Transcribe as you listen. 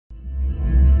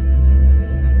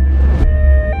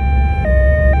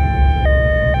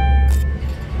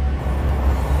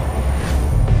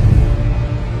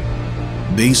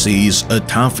This is a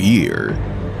tough year.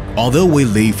 Although we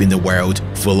live in a world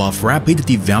full of rapid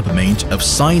development of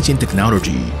science and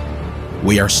technology,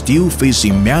 we are still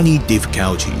facing many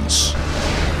difficulties.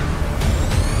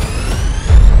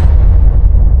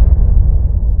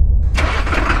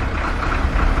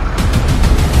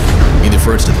 In the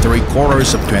first 3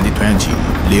 quarters of 2020,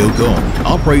 LiuGong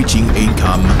operating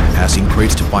income has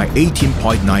increased by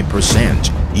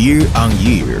 18.9%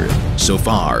 year-on-year. So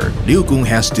far, LiuGong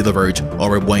has delivered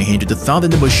over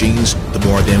 100,000 machines to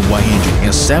more than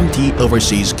 170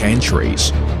 overseas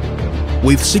countries.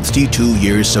 With 62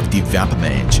 years of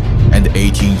development and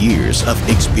 18 years of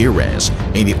experience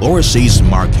in the overseas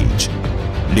market,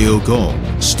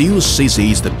 LiuGong still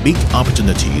seizes the big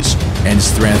opportunities and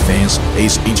strengthens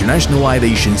its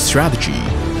internationalization strategy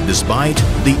despite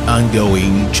the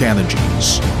ongoing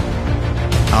challenges.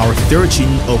 Our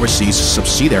 13 overseas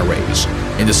subsidiaries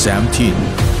and the 17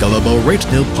 global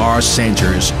regional power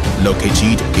centers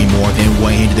located in more than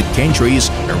 100 countries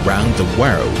around the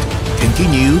world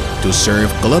continue to serve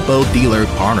global dealer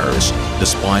partners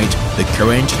despite the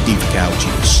current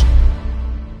difficulties.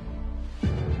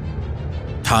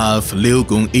 Tough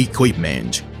LiuGong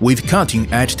equipment with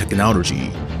cutting-edge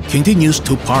technology continues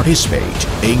to participate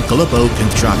in global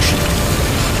construction.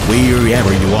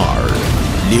 Wherever you are,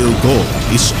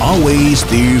 LiuGong is always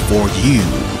there for you.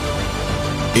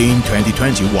 In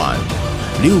 2021,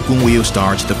 LiuGong will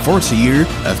start the 4th year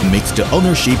of mixed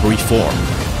ownership reform.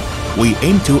 We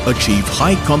aim to achieve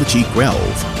high-quality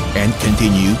growth and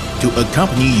continue to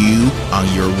accompany you on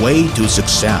your way to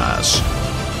success.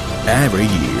 Every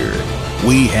year,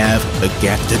 we have a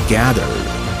get-together.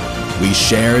 We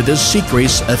share the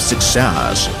secrets of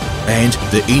success and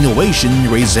the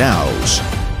innovation results.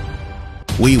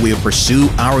 We will pursue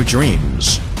our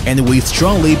dreams, and we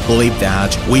strongly believe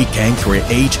that we can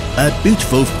create a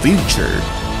beautiful future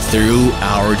through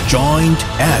our joint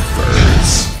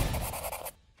efforts.